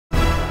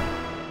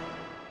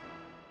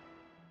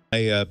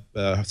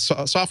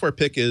Software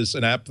pick is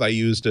an app that I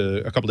used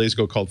a couple days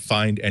ago called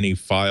Find Any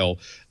File.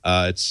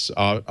 It's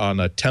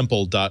on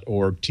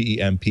temple.org,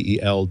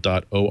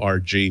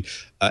 tempel.org.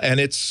 And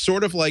it's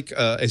sort of like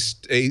a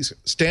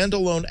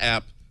standalone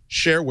app,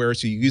 shareware,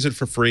 so you use it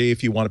for free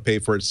if you want to pay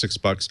for it,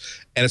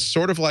 $6. And it's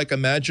sort of like,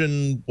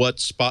 imagine what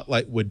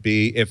Spotlight would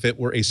be if it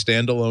were a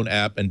standalone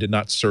app and did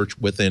not search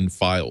within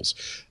files.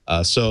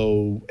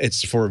 So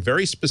it's for a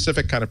very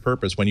specific kind of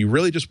purpose. When you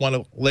really just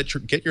want to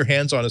get your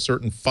hands on a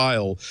certain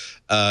file,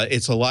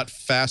 it's a lot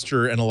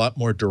faster and a lot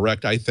more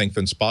direct, I think,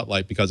 than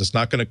Spotlight, because it's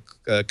not going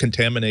to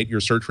contaminate your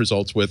search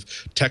results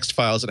with text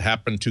files that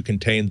happen to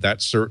contain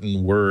that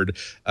certain word.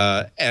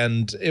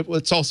 And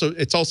it's also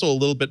a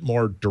little bit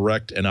more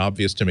direct and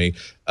obvious to me.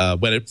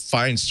 When it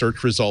finds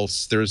search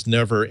results, there's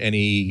never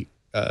any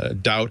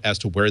doubt as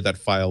to where that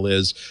file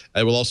is.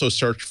 It will also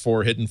search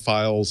for hidden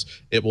files.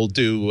 It will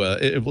do.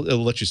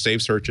 It'll let you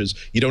save searches.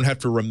 You don't have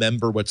to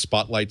remember what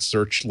Spotlight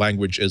search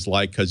language is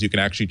like, because you can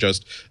actually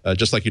just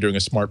like you're doing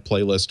a smart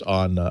playlist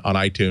on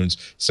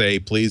iTunes, say,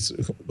 please,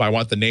 I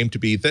want the name to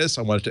be this.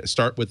 I want it to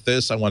start with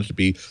this. I want it to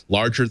be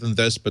larger than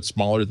this, but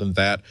smaller than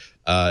that.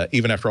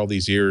 Even after all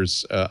these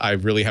years, I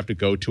really have to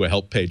go to a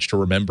help page to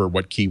remember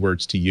what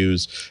keywords to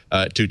use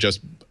to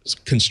just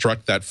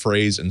construct that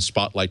phrase in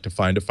Spotlight to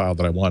find a file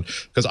that I want.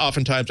 Because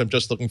oftentimes I'm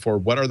just looking for,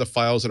 what are the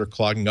files that are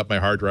clogging up my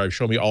hard drive?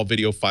 Show me all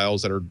video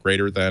files that are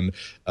greater than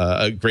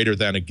a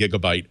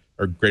gigabyte,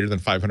 or greater than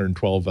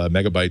 512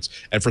 megabytes.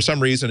 And for some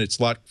reason,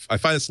 I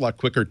find it's a lot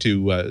quicker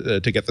to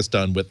get this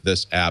done with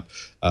this app.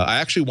 I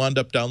actually wound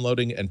up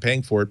downloading and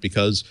paying for it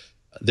because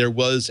there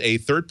was a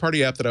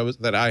third-party app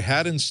that I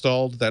had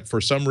installed that for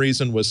some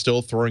reason was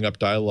still throwing up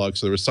dialogue.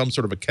 So there was some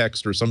sort of a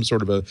text or some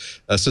sort of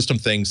a system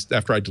thing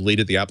after I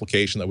deleted the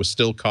application that was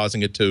still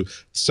causing it to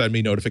send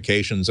me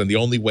notifications. And the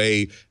only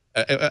way,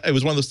 it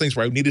was one of those things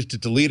where I needed to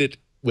delete it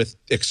with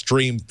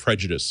extreme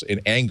prejudice, in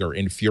anger,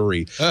 in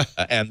fury.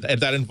 And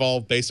that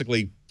involved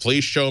basically,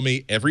 please show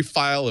me every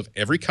file of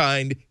every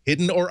kind,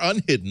 hidden or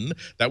unhidden,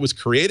 that was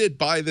created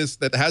by this,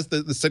 that has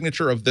the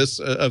signature of this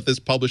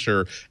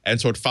publisher. And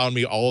so it found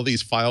me all of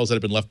these files that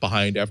had been left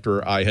behind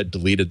after I had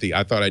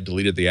I thought I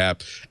deleted the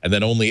app. And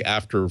then only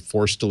after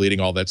forced deleting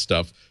all that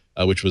stuff,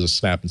 which was a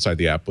snap inside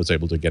the app, was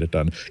able to get it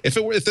done. If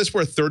this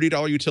were a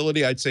 $30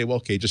 utility, I'd say, well,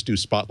 okay, just do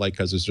Spotlight,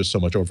 because there's just so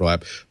much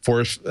overlap.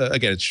 For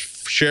again, it's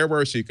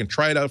shareware, so you can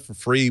try it out for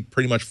free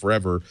pretty much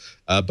forever.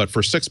 But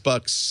for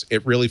 $6,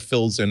 it really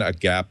fills in a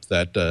gap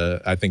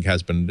that I think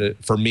has been,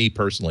 for me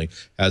personally,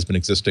 has been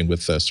existing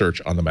with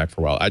search on the Mac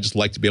for a while. I just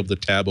like to be able to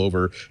tab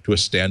over to a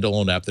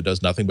standalone app that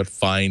does nothing but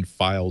find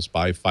files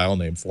by file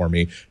name for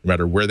me, no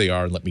matter where they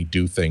are, and let me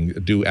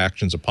do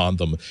actions upon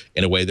them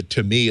in a way that,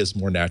 to me, is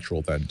more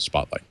natural than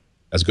Spotlight.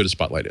 As good as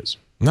Spotlight is.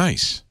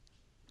 Nice.